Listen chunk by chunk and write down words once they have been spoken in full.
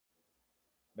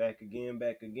Back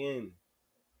again.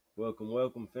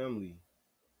 Welcome, family.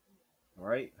 All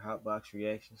right, Hotbox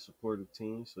reaction supportive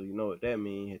team. So you know what that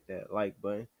means. Hit that like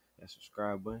button, that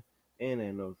subscribe button, and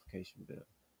that notification bell.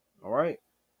 All right.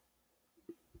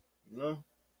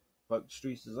 Fuck the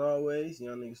streets as always.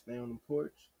 Y'all niggas stay on the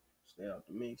porch, stay out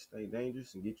the mix, stay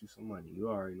dangerous, and get you some money. You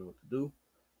already know what to do.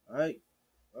 All right.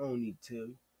 I don't need to tell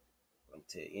you. I'm gonna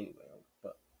tell you anyway.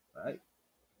 Fuck. All right.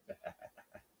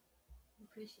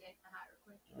 Appreciate the hot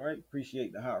request. All right,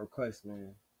 appreciate the hot request,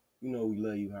 man. You know we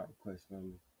love you, hot request,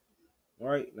 family. All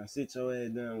right, now sit your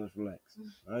ass down. Let's relax.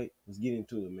 All right, let's get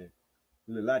into it, man.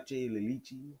 Lachee,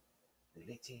 Lachee,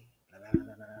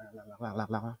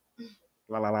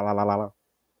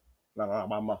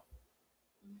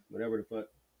 whatever the fuck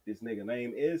this nigga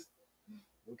name is.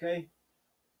 Okay,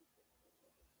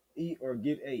 eat or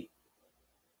get ate.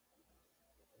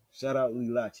 Shout out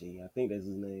Lachee. I think that's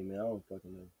his name, man. I don't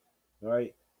fucking know. All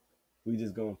right, we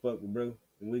just gonna fuck with bro,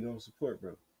 and we gonna support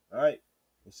bro. All right,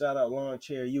 and shout out Lawn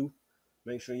Chair Youth.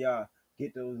 Make sure y'all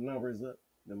get those numbers up,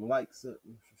 them likes up,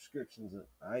 them subscriptions up.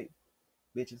 All right,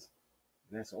 bitches.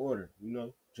 And that's an order, you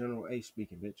know. General A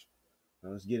speaking, bitch. Now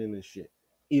let's get in this shit.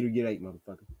 Eat or get ate,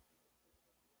 motherfucker.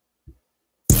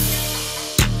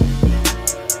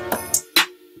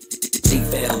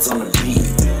 Seatbelts on the beat.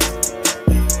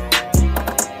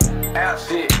 Out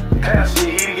shit,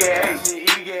 eat or get ate.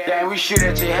 Damn, we shoot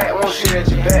at your hat, won't shoot at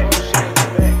your back.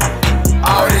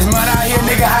 All this money out here,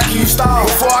 nigga, how can you stall?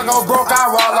 Before I go broke, I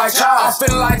roll like Charles. I'm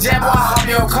feeling like Jab, boy, I hop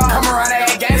in your car. Come around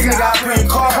that gas, nigga, I put in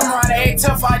car. Come around that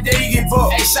tough, I dare you get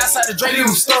booked. Hey, shots out the Drake, leave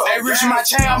him stuck. Hey, reaching my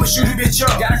chain, I'ma shoot a bitch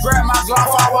up. Gotta grab my Glock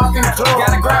before I walk in the club.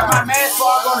 Gotta grab my mask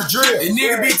before I go to drill. The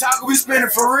nigga be talking, we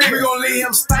spinning for real. We gon' leave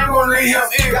him stank, we gon' leave him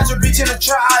ill. Got your bitch in the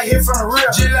trap, I hit from the real.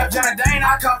 Just left Johnny Dane,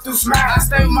 I come through smile. I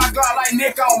stay with my Glock like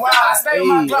Nick on Wild. I stay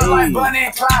with my Glock like Bunny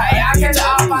and Clyde. Hey, I catch a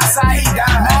off outside, he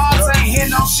died. Mobs ain't hit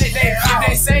no shit, they pop.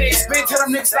 They say they spit till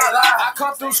them niggas start lying. I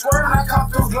come through squirting, I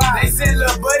come through glide. They said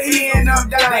little buddy, he end up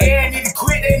dying. They ain't need to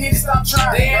quit, they need to stop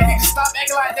trying. They ain't need to stop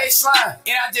acting like they slime.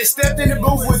 And I just stepped in the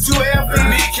booth with 2 LP.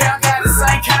 Me and Cam got the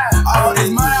same kind. All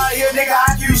this money out here, nigga,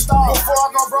 how can you stall? Before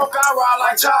I go broke, I ride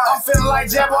like Charles. I'm feeling like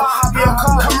Jab, boy, I hop in your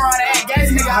car. Come around that gas,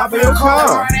 nigga, hop in your car.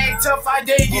 Come around that tough, I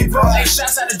dare you get broke. Hey,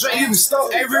 shots out the Drake, you can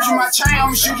stop. Hey, reaching my chain,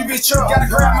 I'ma shoot your bitch up. Gotta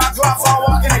grab my Glock before I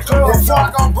walk in the club. Before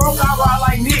I go broke, I ride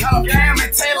like Nick. Call Cam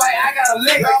and Tay like I got a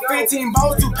lick. Got 15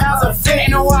 bows, 2 pounds of fit. Ain't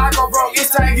no way I go broke,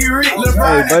 it's time to get rich.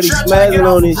 Hey, buddy, smazzing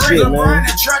on this shit, man.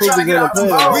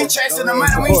 We chasing the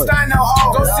money, we stunning no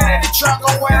hoes. Go sit at the truck, go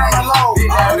wait on the load.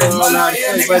 I don't know how to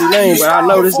say buddy name, but I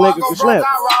know this nigga can snap. I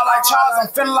ride like Charles, I'm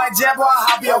feeling like Jab, boy, I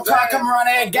hop in your car. Come around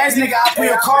that gas, nigga, I put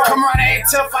your car. Come around that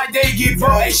tough, I dare you get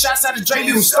broke. Hey, shots out the Drake,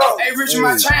 leave him stuck. Hey, reaching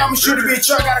my chain, I'ma shoot a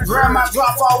bitch up. Gotta grab my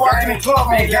Glock before I walk in the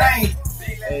club, man, gang.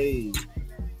 Hey,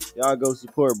 y'all go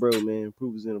support bro, man.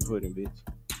 Proof is in the pudding, bitch.